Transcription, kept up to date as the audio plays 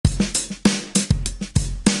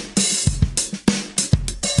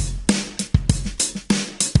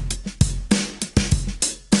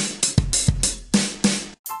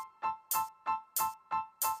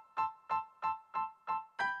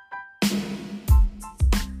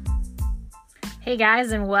Hey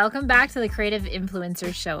guys, and welcome back to the Creative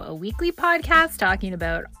Influencer Show, a weekly podcast talking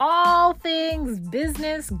about all things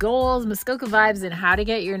business, goals, Muskoka vibes, and how to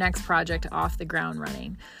get your next project off the ground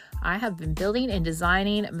running. I have been building and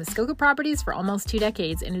designing Muskoka properties for almost 2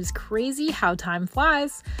 decades, and it is crazy how time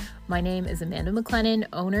flies. My name is Amanda McLennan,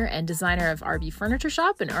 owner and designer of RB Furniture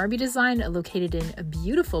Shop and RB Design, located in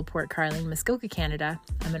beautiful Port Carling, Muskoka, Canada.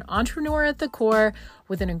 I'm an entrepreneur at the core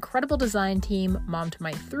with an incredible design team, mom to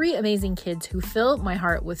my 3 amazing kids who fill my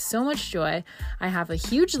heart with so much joy. I have a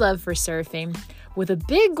huge love for surfing, with a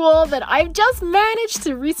big goal that I've just managed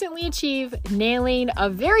to recently achieve, nailing a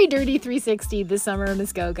very dirty 360 this summer in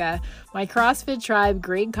Muskoka, my CrossFit tribe,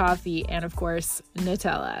 great coffee, and of course,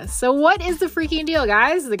 Nutella. So what is the freaking deal,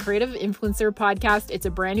 guys? The Creative Influencer Podcast, it's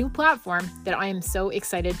a brand new platform that I am so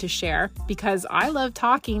excited to share because I love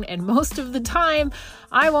talking, and most of the time,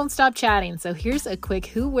 I won't stop chatting. So here's a quick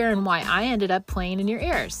who, where, and why I ended up playing in your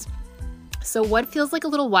ears. So what feels like a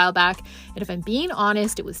little while back, and if I'm being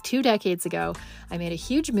honest, it was 2 decades ago, I made a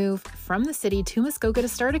huge move from the city to Muskoka to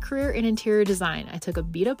start a career in interior design. I took a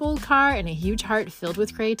beat-up old car and a huge heart filled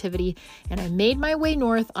with creativity, and I made my way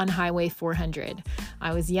north on Highway 400.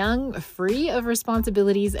 I was young, free of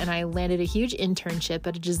responsibilities, and I landed a huge internship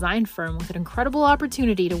at a design firm with an incredible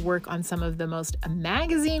opportunity to work on some of the most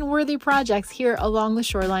magazine-worthy projects here along the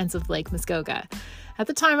shorelines of Lake Muskoka. At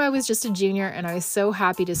the time, I was just a junior, and I was so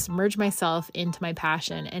happy to submerge myself into my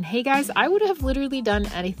passion. And hey guys, I would have literally done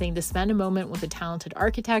anything to spend a moment with a talented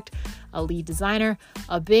architect, a lead designer,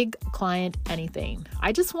 a big client, anything.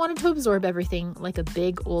 I just wanted to absorb everything like a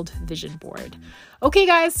big old vision board. Okay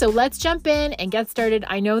guys, so let's jump in and get started.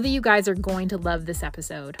 I know that you guys are going to love this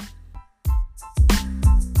episode.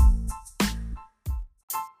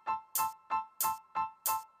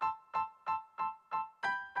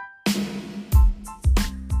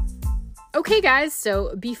 Okay guys,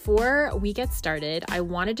 so before we get started, I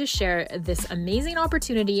wanted to share this amazing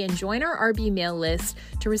opportunity and join our RB mail list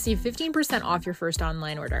to receive 15% off your first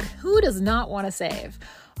online order. Who does not want to save?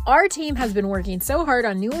 Our team has been working so hard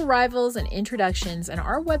on new arrivals and introductions, and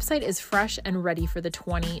our website is fresh and ready for the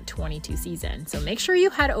 2022 season. So make sure you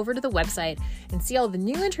head over to the website and see all the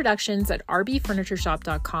new introductions at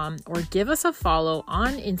rbfurnituresshop.com, or give us a follow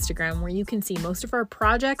on Instagram, where you can see most of our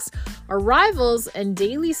projects, arrivals, and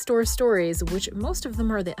daily store stories, which most of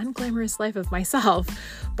them are the unglamorous life of myself.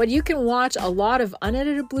 But you can watch a lot of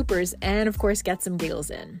unedited bloopers and, of course, get some giggles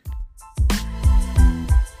in.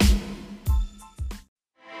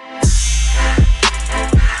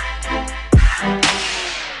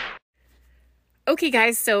 Okay,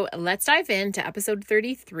 guys, so let's dive into episode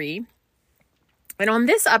 33. And on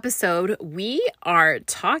this episode, we are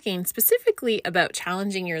talking specifically about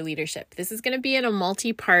challenging your leadership. This is going to be in a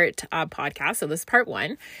multi-part podcast, so this is part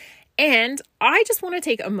 1. And I just want to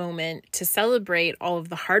take a moment to celebrate all of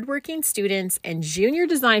the hardworking students and junior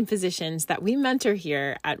design physicians that we mentor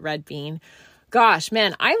here at Red Bean. Gosh,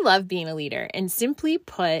 man, I love being a leader. And simply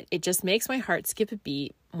put, it just makes my heart skip a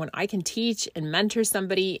beat when I can teach and mentor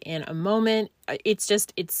somebody in a moment. It's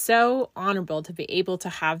so honorable to be able to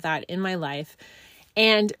have that in my life.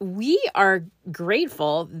 And we are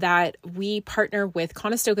grateful that we partner with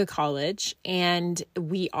Conestoga College, and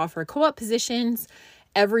we offer co-op positions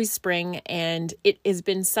every spring, and it has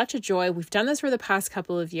been such a joy. We've done this for the past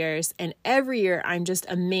couple of years, and every year I'm just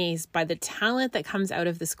amazed by the talent that comes out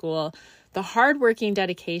of the school, the hardworking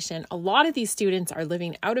dedication. A lot of these students are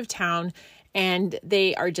living out of town, and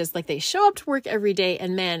they are just like, they show up to work every day,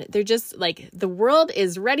 and man, they're just like, the world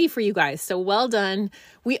is ready for you guys. So well done.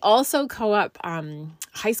 We also co-op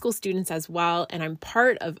high school students as well, and I'm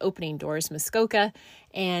part of Opening Doors Muskoka,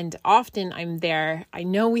 and often I'm there. I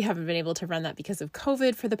know we haven't been able to run that because of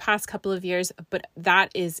COVID for the past couple of years, but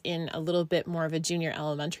that is in a little bit more of a junior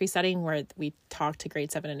elementary setting where we talk to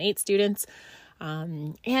grade 7 and 8 students.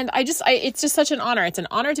 And it's just such an honor. It's an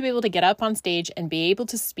honor to be able to get up on stage and be able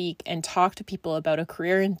to speak and talk to people about a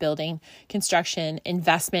career in building, construction,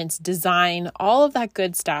 investments, design, all of that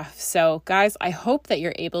good stuff. So guys, I hope that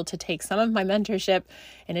you're able to take some of my mentorship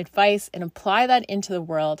and advice and apply that into the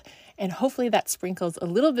world. And hopefully that sprinkles a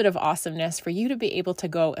little bit of awesomeness for you to be able to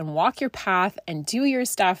go and walk your path and do your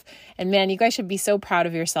stuff. And man, you guys should be so proud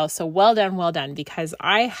of yourself. So well done, because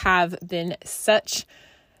I have been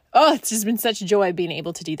it's just been such joy being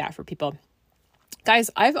able to do that for people. Guys,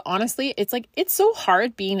 it's so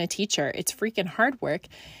hard being a teacher. It's freaking hard work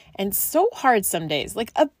and so hard some days.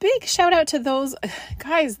 Like, a big shout out to those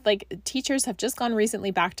guys, like, teachers have just gone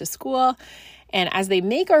recently back to school. And as they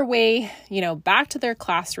make our way, back to their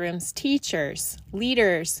classrooms, teachers,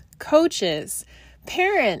 leaders, coaches,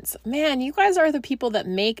 Parents, man, you guys are the people that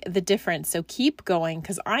make the difference. So keep going,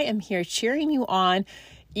 because I am here cheering you on,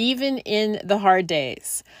 even in the hard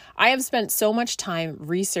days. I have spent so much time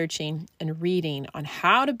researching and reading on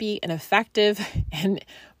how to be an effective and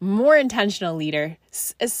more intentional leader,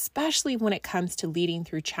 especially when it comes to leading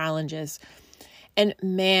through challenges. And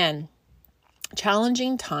man,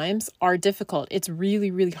 challenging times are difficult. It's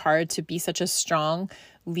really, really hard to be such a strong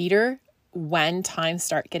leader when times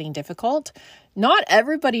start getting difficult. Not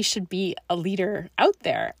everybody should be a leader out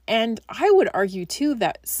there. And I would argue too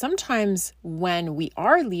that sometimes when we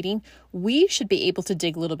are leading, we should be able to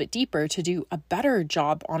dig a little bit deeper to do a better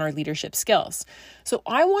job on our leadership skills. So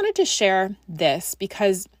I wanted to share this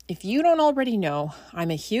because if you don't already know,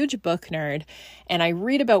 I'm a huge book nerd and I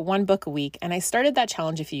read about one book a week, and I started that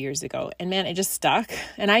challenge a few years ago, and man, it just stuck.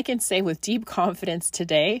 And I can say with deep confidence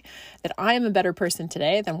today that I am a better person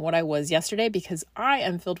today than what I was yesterday, because I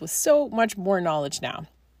am filled with so much more knowledge now.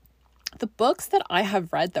 The books that I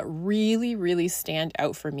have read that really, really stand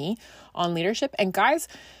out for me on leadership, and guys,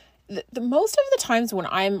 the most of the times when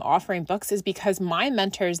I'm offering books is because my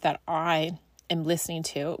mentors that I am listening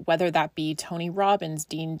to, whether that be Tony Robbins,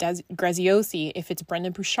 Dean Graziosi, if it's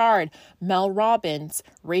Brendan Burchard, Mel Robbins,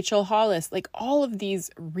 Rachel Hollis, like all of these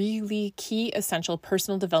really key essential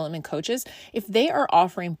personal development coaches, if they are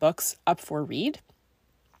offering books up for read,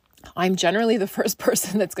 I'm generally the first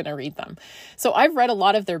person that's going to read them. So I've read a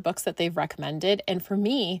lot of their books that they've recommended. And for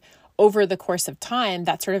me, over the course of time,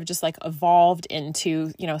 that sort of just like evolved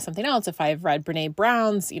into, something else. If I've read Brene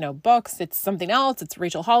Brown's, books, it's something else. It's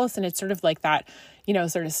Rachel Hollis. And it's sort of like that,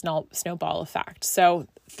 sort of snowball effect. So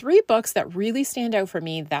 3 books that really stand out for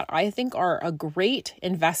me that I think are a great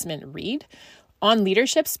investment read on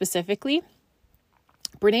leadership specifically.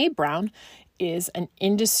 Brene Brown is an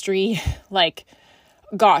industry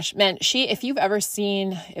gosh, man, if you've ever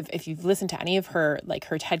seen, if you've listened to any of her,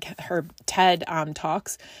 her TED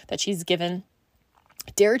talks that she's given,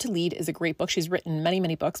 Dare to Lead is a great book. She's written many,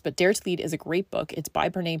 many books, but Dare to Lead is a great book. It's by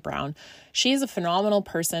Brene Brown. She is a phenomenal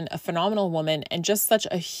person, a phenomenal woman, and just such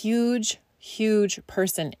a huge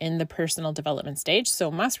person in the personal development stage. So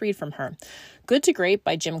must read from her. Good to Great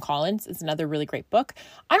by Jim Collins is another really great book.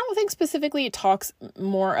 I don't think specifically it talks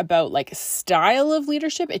more about style of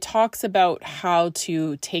leadership. It talks about how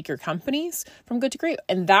to take your companies from good to great.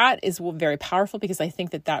 And that is very powerful, because I think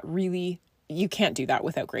that really, you can't do that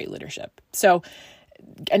without great leadership. So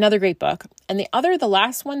another great book. And the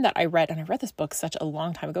last one that I read, and I read this book such a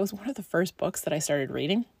long time ago, it was one of the first books that I started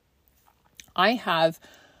reading. I have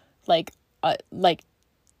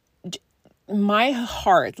my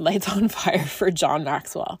heart lights on fire for John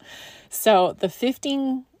Maxwell. So The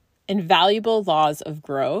 15 Invaluable Laws of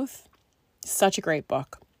Growth, such a great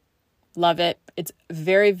book. Love it. It's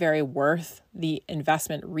very, very worth the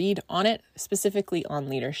investment read on it, specifically on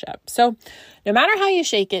leadership. So no matter how you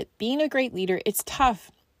shake it, being a great leader, it's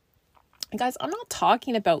tough. And guys, I'm not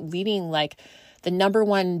talking about leading the number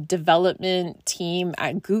one development team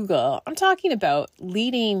at Google. I'm talking about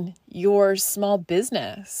leading your small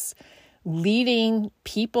business, leading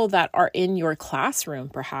people that are in your classroom,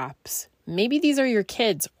 perhaps. Maybe these are your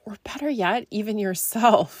kids, or better yet, even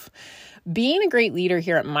yourself. Being a great leader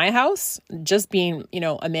here at my house, just being,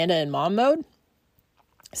 Amanda in mom mode,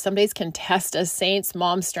 some days can test a saint's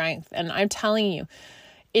mom strength. And I'm telling you,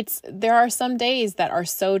 there are some days that are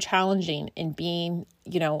so challenging in being,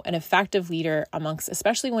 an effective leader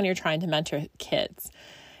especially when you're trying to mentor kids.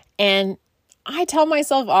 And I tell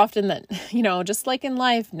myself often that, just like in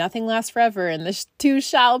life, nothing lasts forever and this too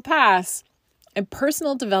shall pass. I'm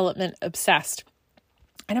personal development obsessed.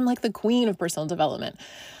 And I'm like the queen of personal development.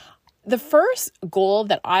 The first goal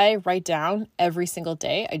that I write down every single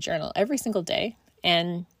day, I journal every single day.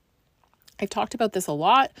 And I've talked about this a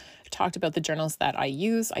lot. I've talked about the journals that I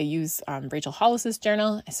use. I use Rachel Hollis's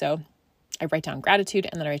journal. So I write down gratitude,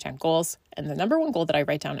 and then I write down goals. And the number one goal that I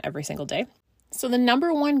write down every single day. So the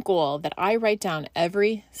number one goal that I write down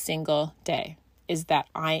every single day is that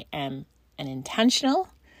I am an intentional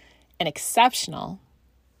and exceptional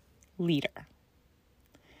leader.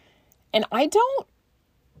 And I don't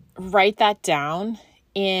write that down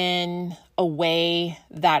in a way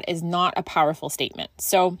that is not a powerful statement.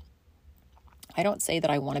 So I don't say that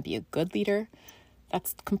I want to be a good leader.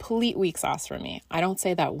 That's complete weak sauce for me. I don't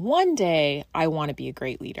say that one day I want to be a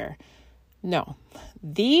great leader. No,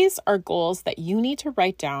 these are goals that you need to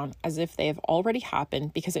write down as if they have already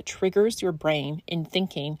happened, because it triggers your brain in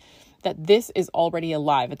thinking that this is already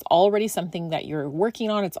alive. It's already something that you're working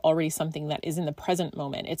on. It's already something that is in the present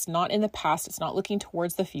moment. It's not in the past. It's not looking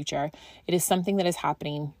towards the future. It is something that is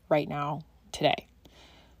happening right now, today.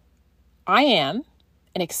 I am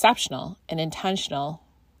an exceptional and intentional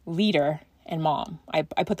leader and mom. I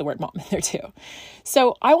put the word mom in there too.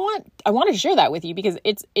 So I wanted to share that with you because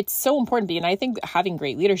it's so important to me. And I think having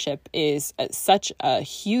great leadership is such a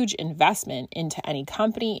huge investment into any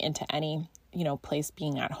company, into any, place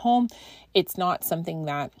being at home. It's not something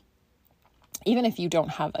that, even if you don't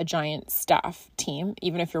have a giant staff team,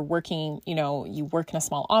 even if you're working, you work in a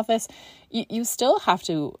small office, you still have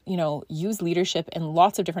to, use leadership in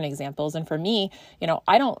lots of different examples. And for me,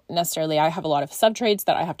 I have a lot of sub-trades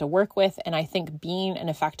that I have to work with. And I think being an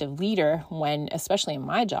effective leader especially in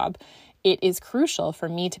my job, it is crucial for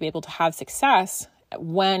me to be able to have success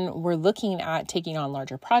when we're looking at taking on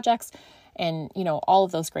larger projects and, all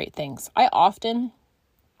of those great things.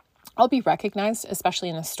 I'll be recognized, especially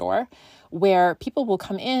in the store, where people will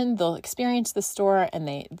come in, they'll experience the store, and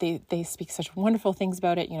they speak such wonderful things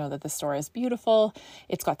about it, that the store is beautiful,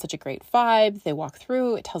 it's got such a great vibe, they walk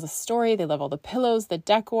through, it tells a story, they love all the pillows, the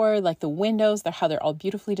decor, like the windows, how they're all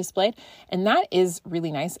beautifully displayed, and that is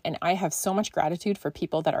really nice, and I have so much gratitude for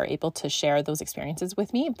people that are able to share those experiences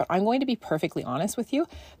with me, but I'm going to be perfectly honest with you,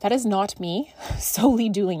 that is not me solely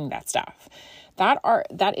doing that stuff.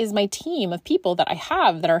 That is my team of people that I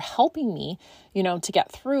have that are helping me, to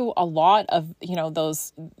get through a lot of,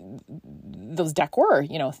 those decor,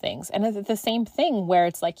 things. And it's the same thing where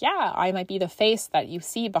it's like, yeah, I might be the face that you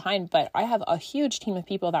see behind, but I have a huge team of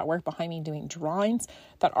people that work behind me doing drawings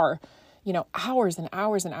that are, hours and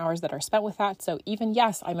hours and hours that are spent with that. So even,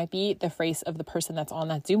 yes, I might be the face of the person that's on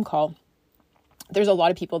that Zoom call. There's a lot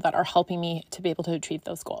of people that are helping me to be able to achieve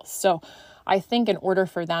those goals. So I think in order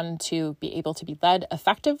for them to be able to be led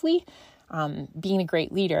effectively, being a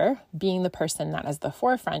great leader, being the person that is the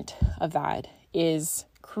forefront of that is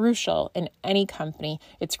crucial in any company.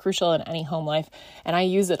 It's crucial in any home life. And I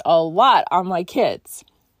use it a lot on my kids.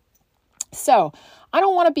 So I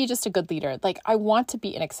don't want to be just a good leader. I want to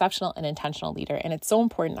be an exceptional and intentional leader. And it's so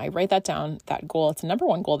important. I write that down, that goal. It's the number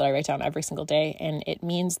one goal that I write down every single day. And it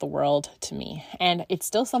means the world to me. And it's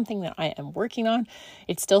still something that I am working on.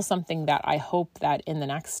 It's still something that I hope that in the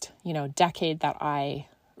next, decade that I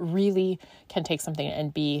really can take something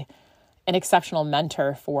and be an exceptional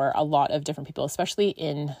mentor for a lot of different people, especially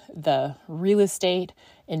in the real estate,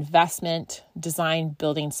 investment, design,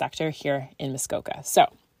 building sector here in Muskoka. So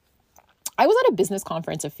I was at a business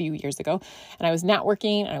conference a few years ago and I was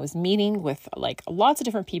networking and I was meeting with lots of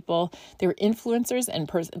different people. They were influencers and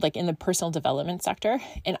in the personal development sector.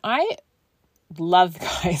 And I love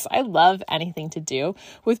anything to do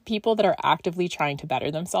with people that are actively trying to better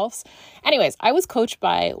themselves. Anyways, I was coached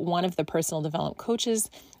by one of the personal development coaches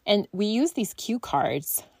and we use these cue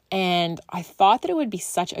cards. And I thought that it would be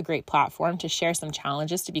such a great platform to share some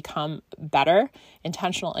challenges to become better,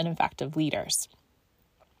 intentional, and effective leaders.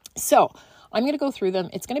 So I'm going to go through them.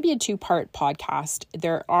 It's going to be a 2-part podcast.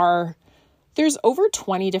 There's over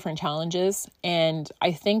 20 different challenges. And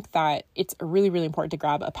I think that it's really, really important to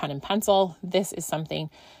grab a pen and pencil. This is something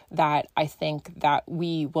that I think that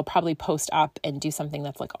we will probably post up and do something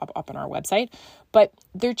that's up on our website. But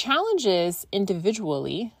they're challenges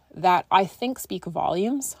individually that I think speak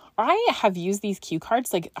volumes. I have used these cue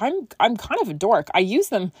cards. I'm kind of a dork. I use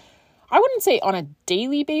them, I wouldn't say on a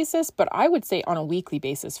daily basis, but I would say on a weekly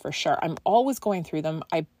basis for sure. I'm always going through them.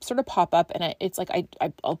 I sort of pop up and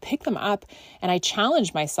I'll pick them up and I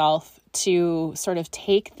challenge myself to sort of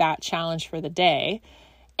take that challenge for the day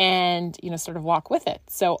and, sort of walk with it.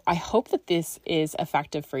 So I hope that this is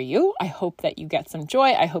effective for you. I hope that you get some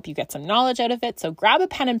joy. I hope you get some knowledge out of it. So grab a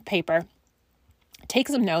pen and paper, take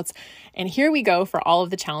some notes, and here we go for all of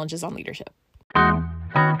the challenges on leadership.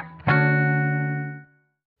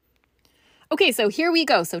 Okay, so here we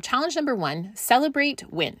go. So challenge number 1,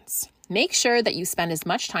 celebrate wins. Make sure that you spend as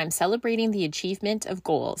much time celebrating the achievement of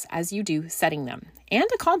goals as you do setting them and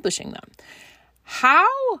accomplishing them. How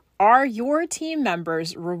are your team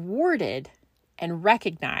members rewarded and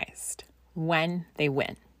recognized when they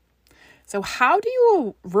win? So how do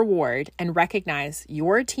you reward and recognize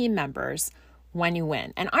your team members when you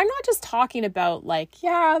win? And I'm not just talking about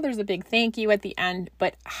there's a big thank you at the end,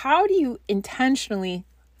 but how do you intentionally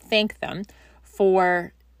thank them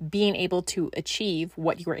for being able to achieve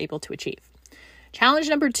what you were able to achieve? Challenge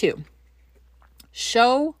number 2,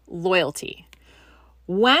 show loyalty.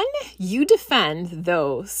 When you defend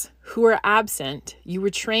those who are absent, you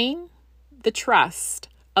retain the trust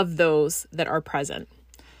of those that are present.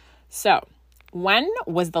 So, when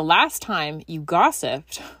was the last time you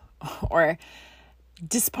gossiped or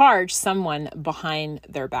disparaged someone behind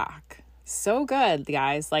their back? So good,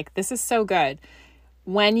 guys. This is so good.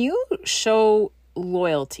 When you show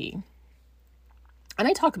loyalty, and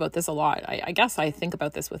I talk about this a lot. I guess I think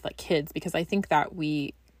about this with like kids, because I think that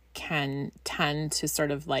we can tend to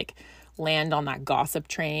sort of like land on that gossip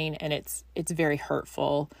train, and it's very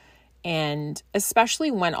hurtful. And especially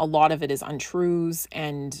when a lot of it is untruths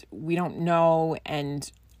and we don't know.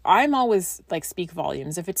 And I'm always like, speak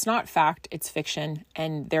volumes. If it's not fact, it's fiction.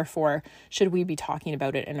 And therefore, should we be talking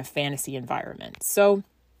about it in a fantasy environment? So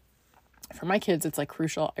for my kids, it's like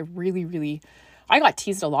crucial. I got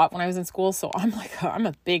teased a lot when I was in school. So I'm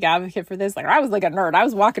a big advocate for this. Like, I was like a nerd. I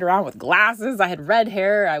was walking around with glasses. I had red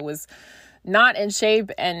hair. I was not in shape,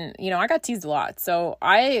 and I got teased a lot. So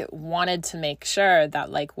I wanted to make sure that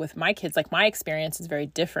like with my kids, like my experience is very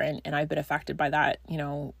different, and I've been affected by that,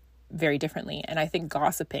 very differently. And I think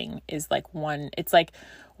gossiping is like it's like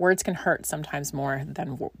words can hurt sometimes more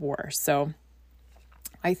than war. So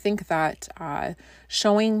I think that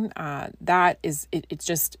showing that it's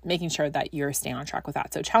just making sure that you're staying on track with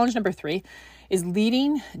that. So challenge number 3 is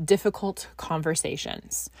leading difficult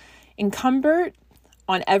conversations. Incumbent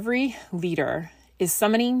on every leader is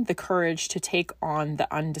summoning the courage to take on the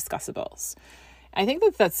undiscussables. I think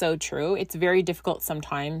that that's so true. It's very difficult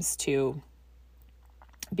sometimes to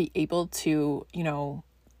be able to,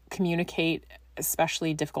 communicate,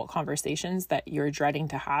 especially difficult conversations that you're dreading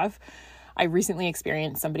to have. I recently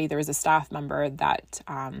experienced there was a staff member that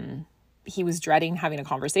he was dreading having a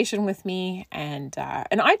conversation with me, and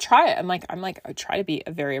I try it. I try to be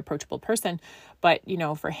a very approachable person, but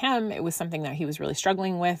for him, it was something that he was really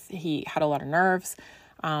struggling with. He had a lot of nerves,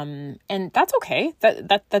 and that's okay.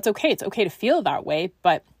 That's okay. It's okay to feel that way,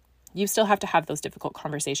 but you still have to have those difficult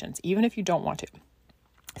conversations, even if you don't want to.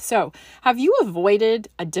 So, have you avoided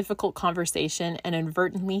a difficult conversation and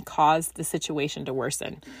inadvertently caused the situation to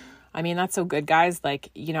worsen? I mean, that's so good, guys.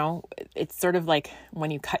 Like, it's sort of like when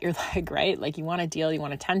you cut your leg, right? Like, you want to deal, you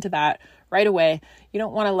want to tend to that right away. You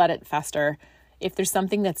don't want to let it fester. If there's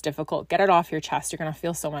something that's difficult, get it off your chest. You're going to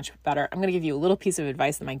feel so much better. I'm going to give you a little piece of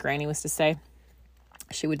advice that my granny used to say.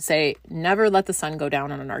 She would say, never let the sun go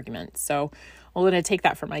down on an argument. So I'm going to take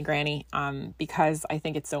that from my granny because I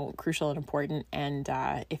think it's so crucial and important. And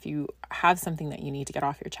if you have something that you need to get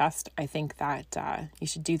off your chest, I think that you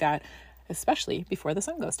should do that, especially before the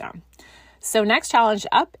sun goes down. So next challenge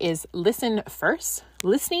up is listen first.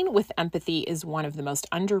 Listening with empathy is one of the most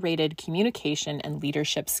underrated communication and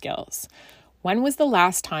leadership skills. When was the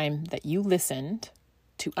last time that you listened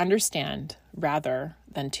to understand rather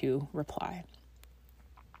than to reply?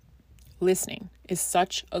 Listening is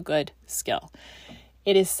such a good skill.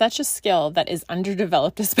 It is such a skill that is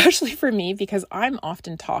underdeveloped, especially for me, because I'm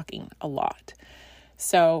often talking a lot.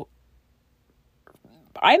 So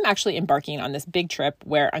I'm actually embarking on this big trip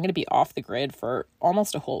where I'm going to be off the grid for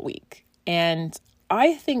almost a whole week. And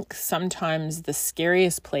I think sometimes the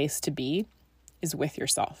scariest place to be is with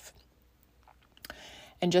yourself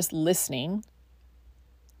and just listening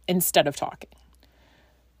instead of talking.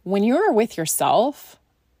 When you're with yourself,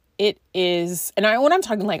 it is, and when I'm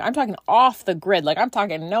talking, like, I'm talking off the grid, like I'm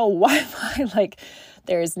talking no Wi-Fi, like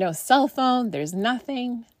there's no cell phone, there's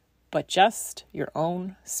nothing but just your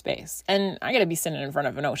own space. And I got to be sitting in front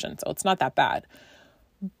of an ocean, so it's not that bad.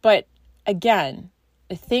 But again,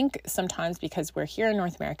 I think sometimes because we're here in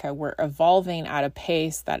North America, we're evolving at a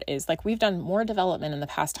pace that is like, we've done more development in the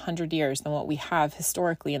past 100 years than what we have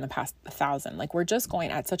historically in the past 1,000. Like, we're just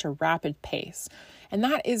going at such a rapid pace. And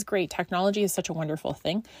that is great. Technology is such a wonderful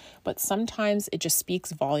thing, but sometimes it just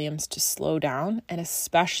speaks volumes to slow down, and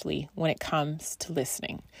especially when it comes to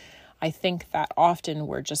listening. I think that often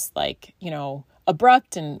we're just like,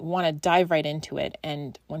 abrupt and want to dive right into it.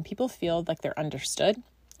 And when people feel like they're understood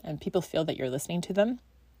and people feel that you're listening to them,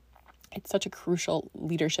 it's such a crucial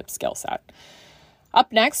leadership skill set.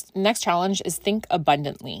 Up next challenge is think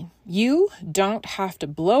abundantly. You don't have to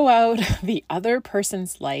blow out the other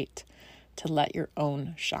person's light to let your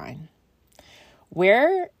own shine.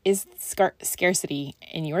 Where is scarcity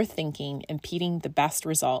in your thinking impeding the best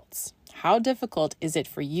results? How difficult is it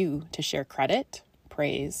for you to share credit,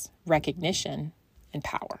 praise, recognition, and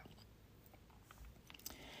power?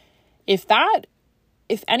 If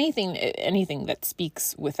anything that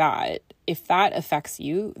speaks with that, if that affects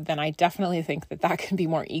you, then I definitely think that can be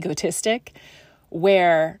more egotistic,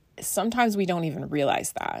 where sometimes we don't even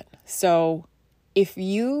realize that. So if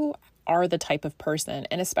you are the type of person,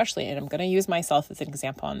 and I'm going to use myself as an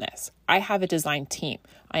example on this, I have a design team.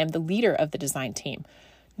 I am the leader of the design team.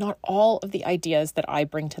 Not all of the ideas that I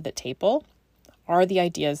bring to the table are the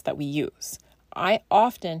ideas that we use. I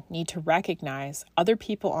often need to recognize other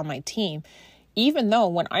people on my team, even though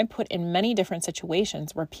when I'm put in many different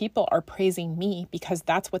situations where people are praising me because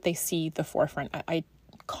that's what they see the forefront. I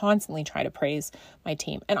constantly try to praise my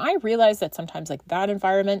team. And I realize that sometimes like that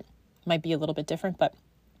environment might be a little bit different, but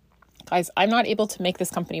guys, I'm not able to make this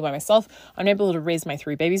company by myself. I'm not able to raise my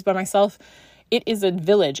 3 babies by myself. It is a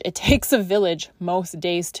village. It takes a village most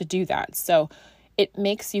days to do that. So it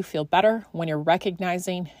makes you feel better when you're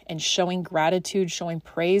recognizing and showing gratitude, showing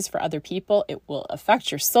praise for other people. It will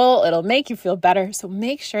affect your soul. It'll make you feel better. So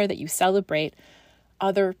make sure that you celebrate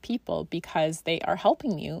other people because they are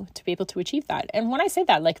helping you to be able to achieve that. And when I say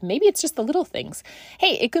that, like maybe it's just the little things.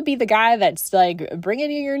 Hey, it could be the guy that's like bringing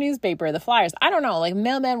you your newspaper, the flyers. I don't know, like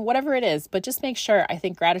mailman, whatever it is. But just make sure, I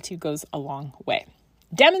think gratitude goes a long way.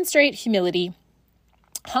 Demonstrate humility.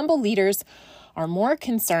 Humble leaders are more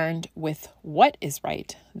concerned with what is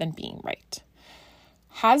right than being right.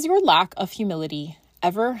 Has your lack of humility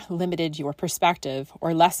ever limited your perspective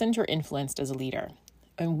or lessened your influence as a leader?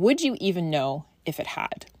 And would you even know if it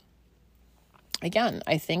had? Again,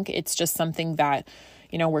 I think it's just something that,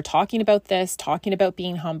 we're talking about this, talking about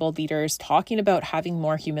being humble leaders, talking about having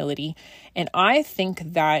more humility. And I think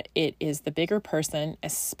that it is the bigger person,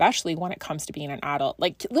 especially when it comes to being an adult.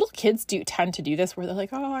 Like little kids do tend to do this where they're like,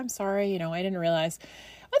 oh, I'm sorry, I didn't realize.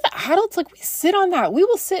 But the adults, like we sit on that. We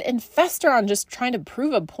will sit and fester on just trying to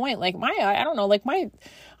prove a point. Like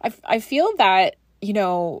I feel that,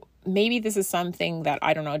 maybe this is something that,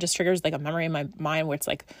 I don't know, it just triggers like a memory in my mind where it's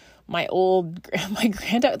like my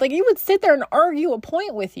granddad, like he would sit there and argue a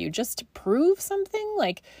point with you just to prove something.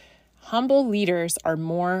 Like humble leaders are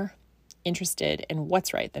more interested in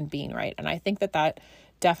what's right than being right. And I think that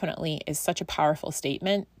definitely is such a powerful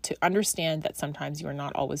statement to understand that sometimes you are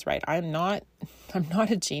not always right. I'm not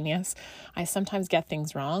a genius. I sometimes get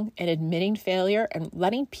things wrong, and admitting failure and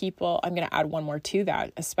letting people, I'm going to add one more to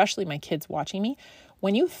that, especially my kids watching me.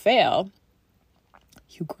 When you fail,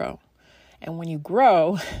 you grow. And when you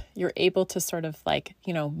grow, you're able to sort of like,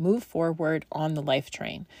 move forward on the life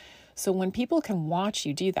train. So when people can watch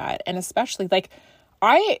you do that, and especially like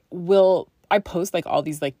I post like all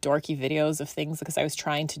these like dorky videos of things because I was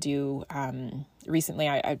trying to do, recently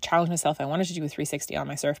I challenged myself. I wanted to do a 360 on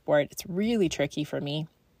my surfboard. It's really tricky for me.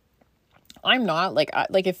 I'm not like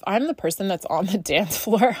if I'm the person that's on the dance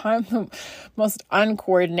floor, I'm the most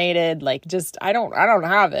uncoordinated, like just, I don't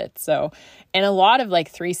have it. So, and a lot of like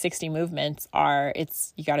 360 movements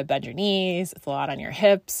you got to bend your knees. It's a lot on your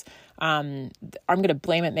hips. I'm going to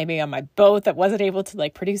blame it maybe on my boat that wasn't able to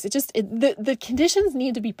like produce it. The conditions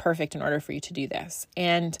need to be perfect in order for you to do this.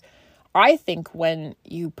 And I think when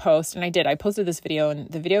you post, and I posted this video, and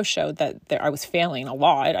the video showed that I was failing a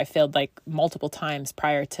lot. I failed like multiple times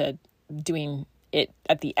prior to doing it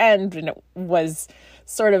at the end, and it was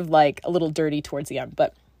sort of like a little dirty towards the end,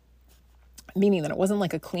 but meaning that it wasn't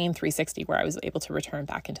like a clean 360 where I was able to return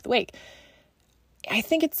back into the wake. I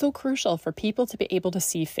think it's so crucial for people to be able to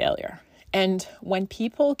see failure. And when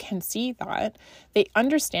people can see that, they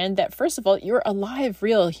understand that, first of all, you're a live,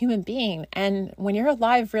 real human being. And when you're a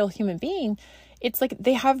live, real human being, it's like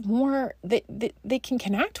they have more, they can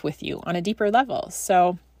connect with you on a deeper level.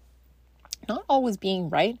 So not always being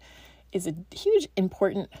right is a huge,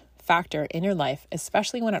 important factor in your life,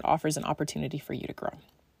 especially when it offers an opportunity for you to grow.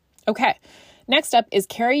 Okay, next up is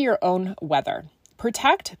carry your own weather.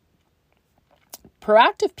 Proactive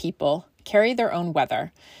people carry their own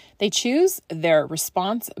weather. They choose their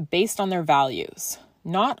response based on their values,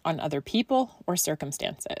 not on other people or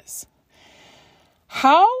circumstances.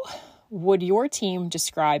 How would your team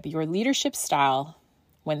describe your leadership style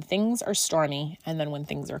when things are stormy and then when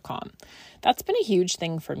things are calm? That's been a huge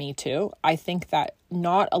thing for me too. I think that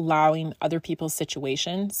not allowing other people's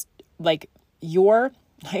situations, like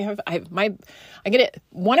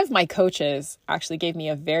one of my coaches actually gave me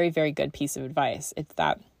a very, very good piece of advice. It's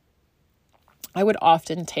that I would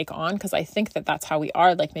often take on, because I think that that's how we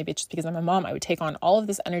are. Like maybe it's just because I'm a mom, I would take on all of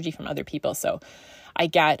this energy from other people. So I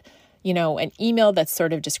get an email that's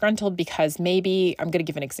sort of disgruntled because maybe, I'm going to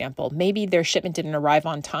give an example, maybe their shipment didn't arrive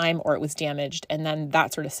on time or it was damaged. And then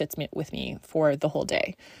that sort of sits with me for the whole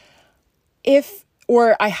day.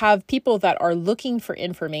 Or I have people that are looking for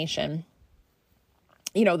information,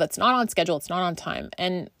 that's not on schedule, it's not on time.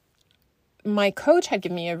 And my coach had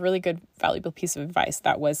given me a really good, valuable piece of advice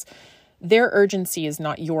that was, their urgency is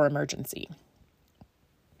not your emergency.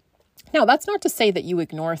 Now, that's not to say that you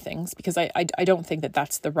ignore things, because I don't think that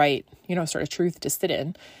that's the right, sort of truth to sit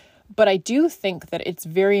in. But I do think that it's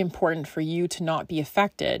very important for you to not be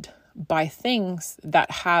affected by things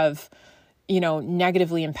that have,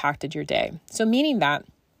 negatively impacted your day. So meaning that,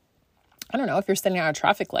 I don't know, if you're standing at a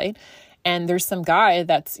traffic light and there's some guy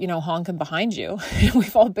that's, honking behind you.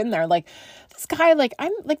 We've all been there. Like, this guy, like,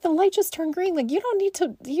 I'm like, the light just turned green. Like, you don't need to,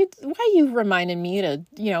 why are you reminding me to,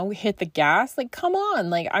 hit the gas? Like, come on.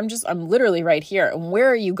 Like, I'm literally right here. And where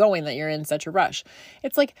are you going that you're in such a rush?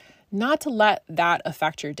 It's like, not to let that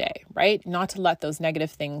affect your day, right? Not to let those negative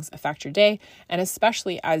things affect your day. And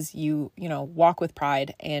especially as you walk with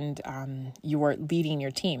pride and you are leading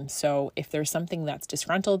your team. So if there's something that's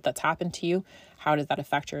disgruntled that's happened to you, how does that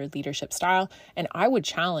affect your leadership style? And I would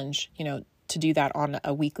challenge, to do that on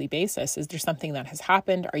a weekly basis. Is there something that has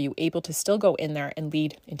happened? Are you able to still go in there and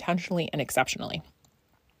lead intentionally and exceptionally?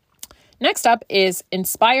 Next up is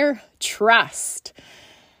inspire trust.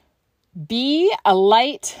 Be a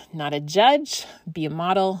light, not a judge. Be a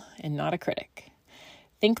model and not a critic.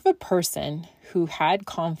 Think of a person who had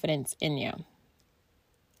confidence in you.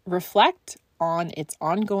 Reflect on its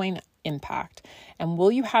ongoing impact, and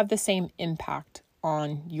will you have the same impact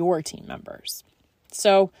on your team members?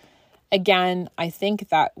 So again, I think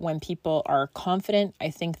that when people are confident, I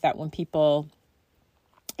think that when people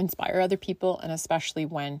inspire other people, and especially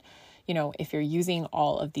when if you're using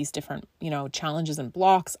all of these different, challenges and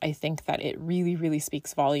blocks, I think that it really, really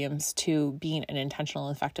speaks volumes to being an intentional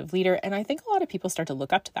and effective leader. And I think a lot of people start to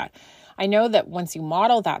look up to that. I know that once you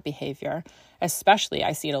model that behavior, especially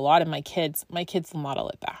I see it a lot in my kids will model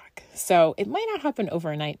it back. So it might not happen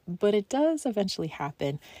overnight, but it does eventually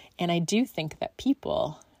happen. And I do think that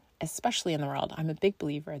people, especially in the world, I'm a big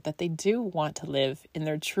believer that they do want to live in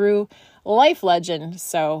their true life legend.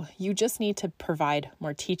 So you just need to provide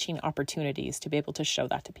more teaching opportunities to be able to show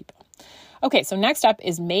that to people. Okay, so next up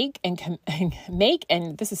is make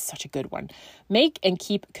and this is such a good one. Make and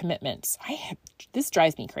keep commitments. This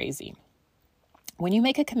drives me crazy. When you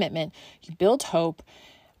make a commitment, you build hope.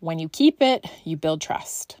 When you keep it, you build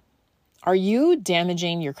trust. Are you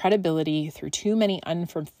damaging your credibility through too many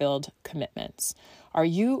unfulfilled commitments? Are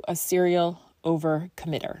you a serial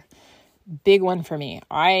overcommitter? Big one for me.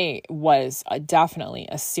 I was definitely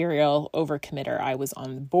a serial overcommitter. I was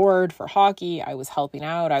on the board for hockey. I was helping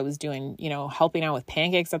out. I was doing, helping out with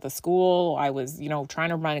pancakes at the school. I was, trying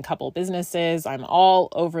to run a couple of businesses. I'm all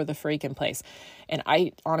over the freaking place. And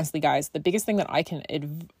I honestly, guys, the biggest thing that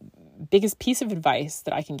biggest piece of advice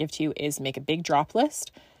that I can give to you is make a big drop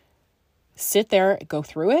list. Sit there, go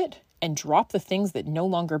through it, and drop the things that no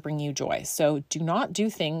longer bring you joy. So do not do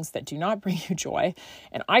things that do not bring you joy.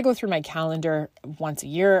 And I go through my calendar once a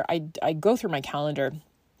year. I go through my calendar,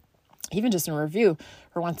 even just in review,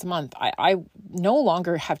 for once a month. I no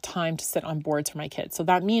longer have time to sit on boards for my kids. So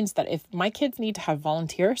that means that if my kids need to have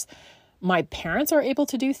volunteers, my parents are able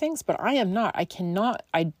to do things, but I am not.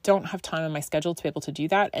 I don't have time in my schedule to be able to do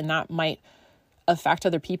that. And that might affect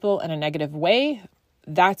other people in a negative way.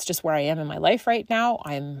 That's just where I am in my life right now.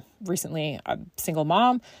 I'm recently a single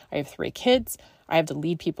mom. I have 3 kids. I have to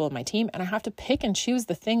lead people in my team, and I have to pick and choose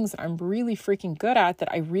the things that I'm really freaking good at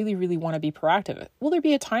that I really, really want to be proactive. Will there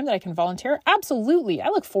be a time that I can volunteer? Absolutely. I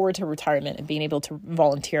look forward to retirement and being able to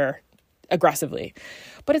volunteer aggressively,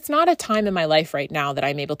 but it's not a time in my life right now that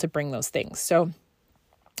I'm able to bring those things. So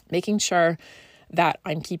making sure that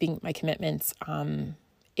I'm keeping my commitments,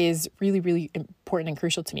 is really, really important and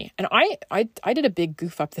crucial to me. And I did a big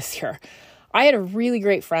goof up this year. I had a really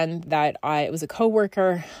great friend that it was a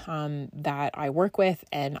coworker that I work with,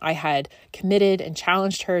 and I had committed and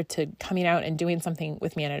challenged her to coming out and doing something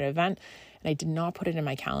with me at an event, and I did not put it in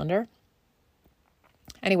my calendar.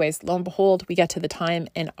 Anyways, lo and behold, we get to the time,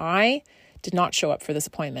 and I did not show up for this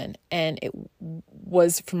appointment. And it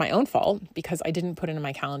was from my own fault because I didn't put it in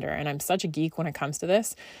my calendar. And I'm such a geek when it comes to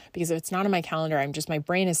this, because if it's not in my calendar, my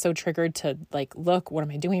brain is so triggered to look, what am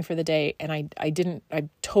I doing for the day? And I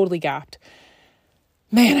totally gapped.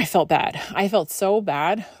 Man, I felt bad. I felt so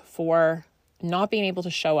bad for not being able to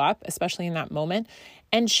show up, especially in that moment.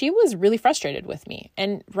 And she was really frustrated with me,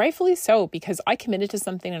 and rightfully so, because I committed to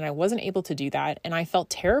something and I wasn't able to do that. And I felt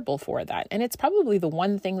terrible for that. And it's probably the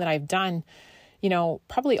one thing that I've done,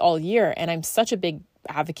 probably all year. And I'm such a big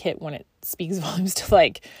advocate when it speaks volumes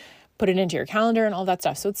to put it into your calendar and all that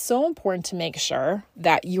stuff. So it's so important to make sure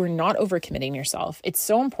that you're not overcommitting yourself. It's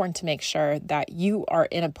so important to make sure that you are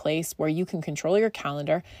in a place where you can control your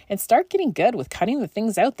calendar and start getting good with cutting the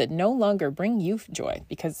things out that no longer bring you joy,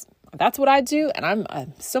 because that's what I do. And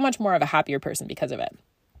I'm so much more of a happier person because of it.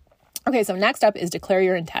 Okay, so next up is declare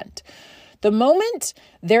your intent. The moment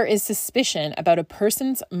there is suspicion about a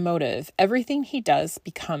person's motive, everything he does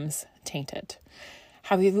becomes tainted.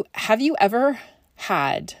 Have you ever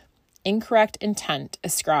had incorrect intent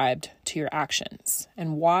ascribed to your actions?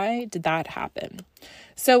 And why did that happen?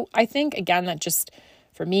 So I think, again, that just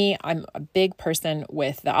For me, I'm a big person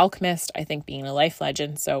with The Alchemist. I think being a life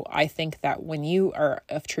legend. So I think that when you are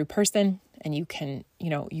a true person and you can,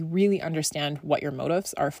 you really understand what your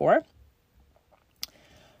motives are for,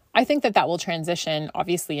 I think that will transition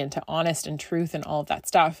obviously into honest and truth and all of that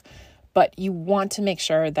stuff. But you want to make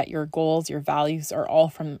sure that your goals, your values are all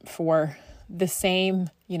for the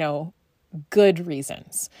same, good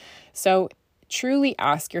reasons. So truly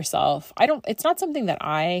ask yourself, it's not something that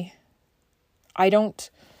I don't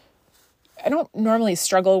normally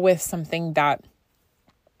struggle with something that,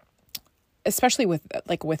 especially with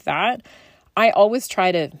that, I always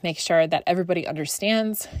try to make sure that everybody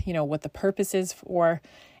understands, what the purpose is for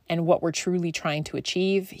and what we're truly trying to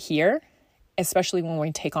achieve here, especially when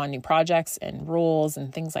we take on new projects and roles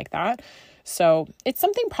and things like that. So it's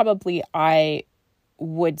something probably I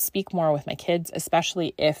would speak more with my kids,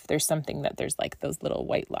 especially if there's something that there's like those little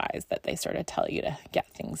white lies that they sort of tell you to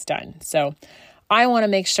get things done. So I want to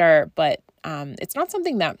make sure, but it's not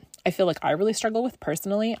something that I feel like I really struggle with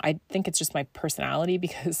personally. I think it's just my personality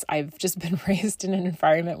because I've just been raised in an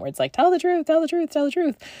environment where it's like, tell the truth, tell the truth, tell the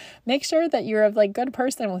truth. Make sure that you're a good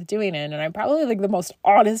person with doing it. And I'm probably the most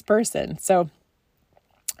honest person. So,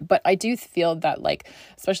 but I do feel that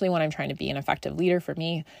especially when I'm trying to be an effective leader, for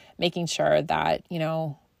me, making sure that,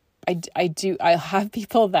 I have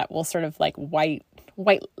people that will sort of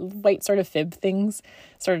white sort of fib things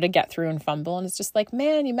sort of to get through and fumble. And it's just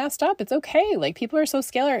man, you messed up. It's okay. People are so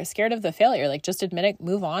scared of the failure. Just admit it,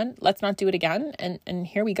 move on. Let's not do it again. And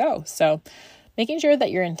here we go. So making sure that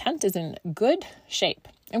your intent is in good shape.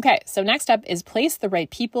 Okay. So next up is place the right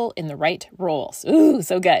people in the right roles. Ooh,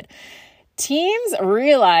 so good. Teams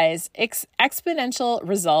realize exponential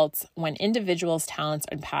results when individuals' talents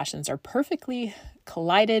and passions are perfectly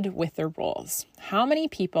collided with their roles. How many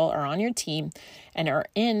people are on your team and are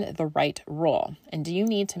in the right role? And do you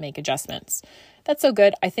need to make adjustments? That's so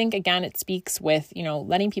good. I think, again, it speaks with,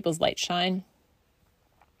 letting people's light shine.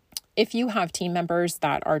 If you have team members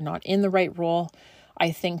that are not in the right role,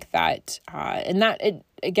 I think that,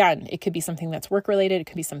 it could be something that's work related. It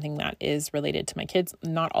could be something that is related to my kids.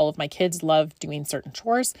 Not all of my kids love doing certain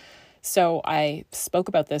chores. So I spoke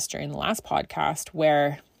about this during the last podcast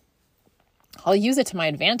where I'll use it to my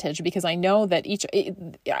advantage because I know that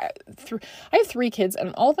I have 3 kids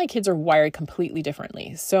and all of my kids are wired completely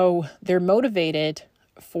differently. So they're motivated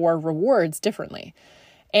for rewards differently.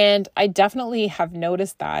 And I definitely have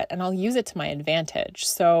noticed that, and I'll use it to my advantage.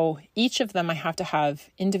 So each of them, I have to have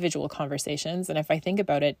individual conversations. And if I think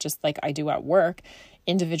about it, just like I do at work,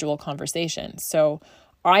 individual conversations. So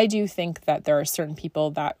I do think that there are certain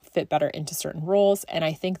people that fit better into certain roles. And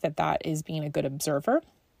I think that is being a good observer,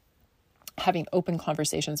 having open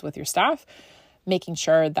conversations with your staff, making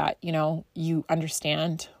sure that, you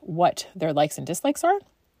understand what their likes and dislikes are.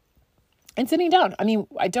 And sitting down. I mean,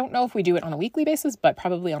 I don't know if we do it on a weekly basis, but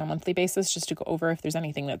probably on a monthly basis, just to go over if there's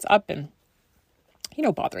anything that's up and,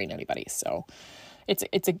 bothering anybody. So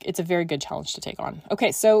it's a very good challenge to take on.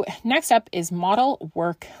 Okay. So next up is model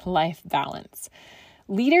work-life balance.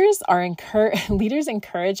 Leaders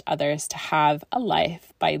encourage others to have a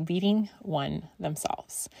life by leading one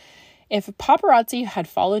themselves. If paparazzi had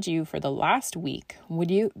followed you for the last week,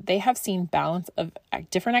 they have seen balance of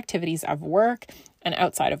different activities of work and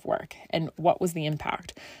outside of work? And what was the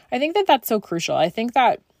impact? I think that that's so crucial. I think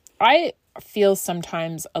that I feel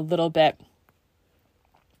sometimes a little bit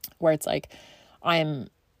where it's I'm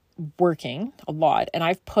working a lot and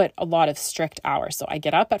I've put a lot of strict hours. So I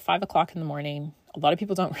get up at 5 o'clock in the morning. A lot of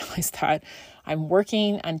people don't realize that. I'm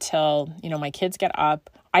working until, my kids get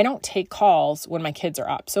up. I don't take calls when my kids are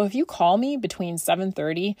up. So if you call me between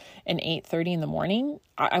 7:30 and 8:30 in the morning,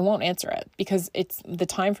 I won't answer it because it's the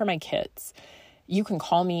time for my kids. You can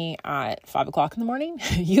call me at 5 o'clock in the morning.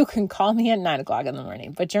 You can call me at 9 o'clock in the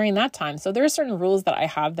morning. But during that time, so there are certain rules that I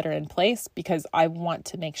have that are in place because I want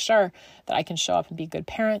to make sure that I can show up and be a good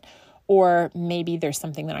parent, or maybe there's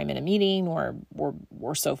something that I'm in a meeting or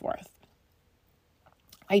so forth.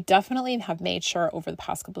 I definitely have made sure over the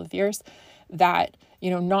past couple of years that,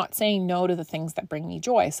 not saying no to the things that bring me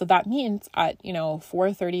joy. So that means at,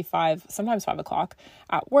 4:35, sometimes 5 o'clock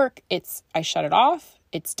at work, I shut it off.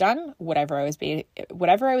 It's done. Whatever I was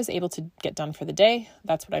able to get done for the day,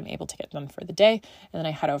 that's what I'm able to get done for the day. And then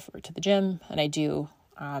I head over to the gym and I do,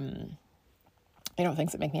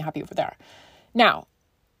 things that make me happy over there. Now,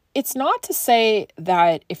 it's not to say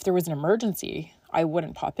that if there was an emergency, I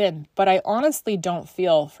wouldn't pop in, but I honestly don't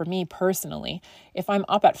feel, for me personally, if I'm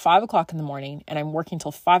up at 5 o'clock in the morning and I'm working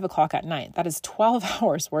till 5 o'clock at night, that is 12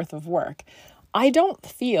 hours worth of work. I don't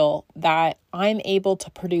feel that I'm able to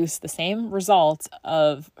produce the same results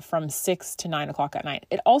from 6 to 9 o'clock at night.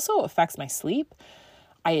 It also affects my sleep.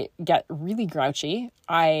 I get really grouchy.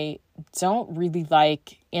 I don't really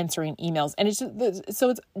like answering emails. And so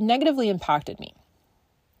it's negatively impacted me.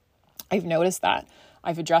 I've noticed that.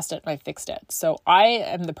 I've addressed it and I fixed it. So I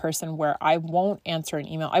am the person where I won't answer an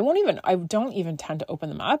email. I don't even tend to open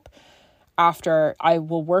them up after I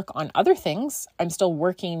will work on other things. I'm still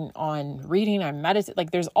working on reading. I'm meditating.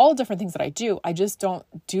 Like there's all different things that I do. I just don't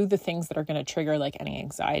do the things that are going to trigger like any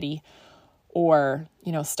anxiety or,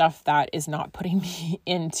 stuff that is not putting me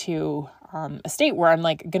into a state where I'm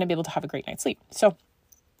like going to be able to have a great night's sleep. So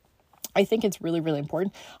I think it's really, really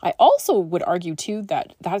important. I also would argue too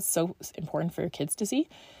that that's so important for your kids to see,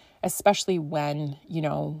 especially when,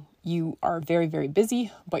 you are very, very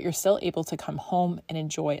busy, but you're still able to come home and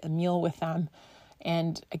enjoy a meal with them.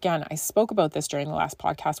 And again, I spoke about this during the last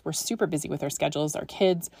podcast. We're super busy with our schedules, our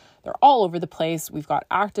kids, they're all over the place. We've got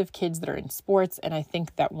active kids that are in sports. And I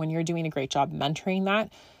think that when you're doing a great job mentoring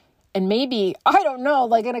that, and maybe, I don't know,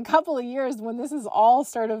 like in a couple of years when this is all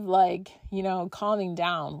sort of like, calming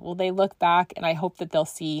down, will they look back? And I hope that they'll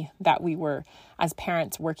see that we were, as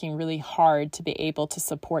parents, working really hard to be able to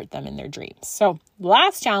support them in their dreams. So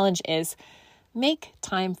last challenge is make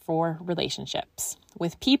time for relationships.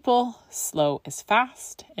 With people, slow is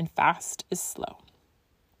fast and fast is slow.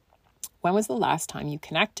 When was the last time you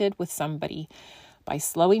connected with somebody by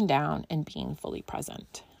slowing down and being fully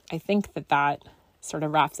present? I think that sort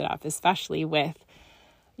of wraps it up, especially with,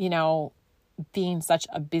 being such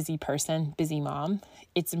a busy person, busy mom.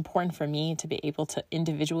 It's important for me to be able to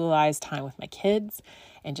individualize time with my kids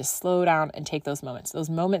and just slow down and take those moments. Those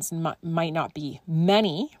moments might not be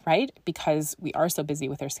many, right? Because we are so busy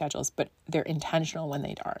with our schedules, but they're intentional when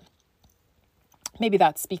they are. Maybe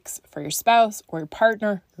that speaks for your spouse or your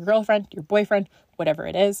partner, your girlfriend, your boyfriend, whatever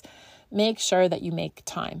it is. Make sure that you make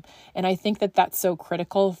time. And I think that that's so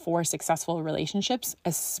critical for successful relationships,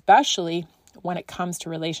 especially when it comes to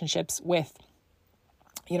relationships with,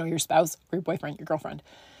 your spouse or your boyfriend, your girlfriend.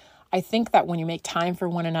 I think that when you make time for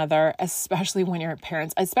one another, especially when you're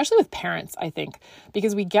parents, especially with parents, I think,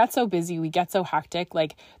 because we get so busy, we get so hectic,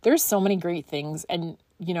 like there's so many great things. And,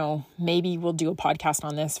 maybe we'll do a podcast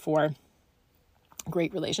on this for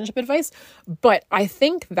great relationship advice. But I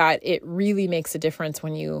think that it really makes a difference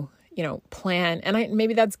when you plan. And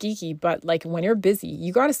maybe that's geeky, but like when you're busy,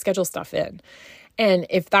 you got to schedule stuff in. And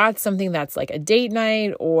if that's something that's like a date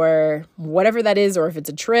night or whatever that is, or if it's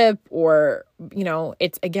a trip or,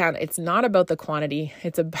 it's not about the quantity,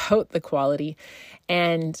 it's about the quality.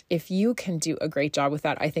 And if you can do a great job with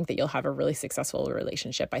that, I think that you'll have a really successful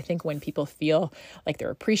relationship. I think when people feel like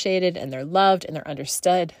they're appreciated and they're loved and they're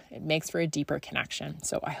understood, it makes for a deeper connection.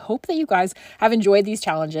 So I hope that you guys have enjoyed these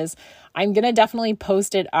challenges. I'm going to definitely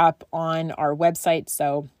post it up on our website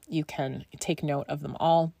so you can take note of them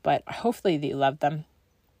all, but hopefully you love them.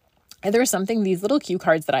 And there's these little cue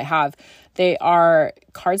cards that I have, they are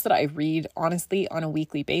cards that I read honestly on a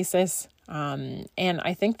weekly basis. And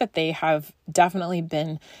I think that they have definitely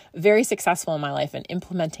been very successful in my life in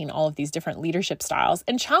implementing all of these different leadership styles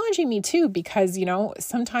and challenging me too, because,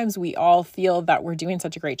 sometimes we all feel that we're doing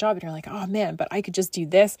such a great job and you're like, oh man, but I could just do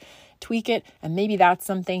this, tweak it, and maybe that's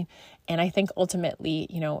something. And I think ultimately,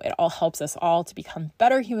 it all helps us all to become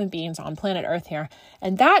better human beings on planet Earth here.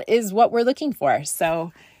 And that is what we're looking for.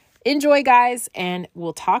 So enjoy, guys, and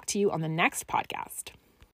we'll talk to you on the next podcast.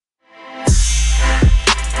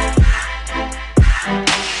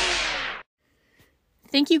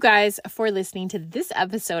 Thank you guys for listening to this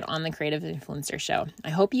episode on the Creative Influencer Show. I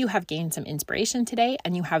hope you have gained some inspiration today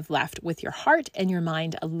and you have left with your heart and your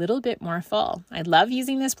mind a little bit more full. I love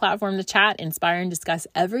using this platform to chat, inspire, and discuss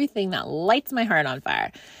everything that lights my heart on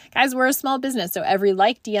fire. Guys, we're a small business, so every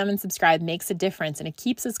like, DM, and subscribe makes a difference and it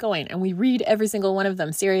keeps us going. And we read every single one of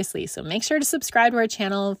them seriously. So make sure to subscribe to our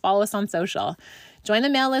channel and follow us on social. Join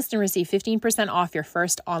the mail list and receive 15% off your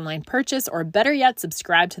first online purchase, or better yet,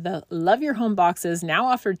 subscribe to the Love Your Home boxes now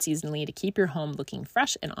offered seasonally to keep your home looking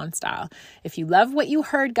fresh and on style. If you love what you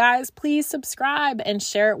heard, guys, please subscribe and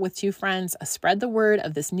share it with 2 friends. Spread the word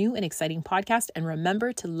of this new and exciting podcast, and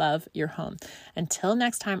remember to love your home. Until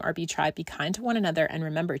next time, RB Tribe, be kind to one another and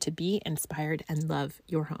remember to be inspired and love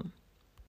your home.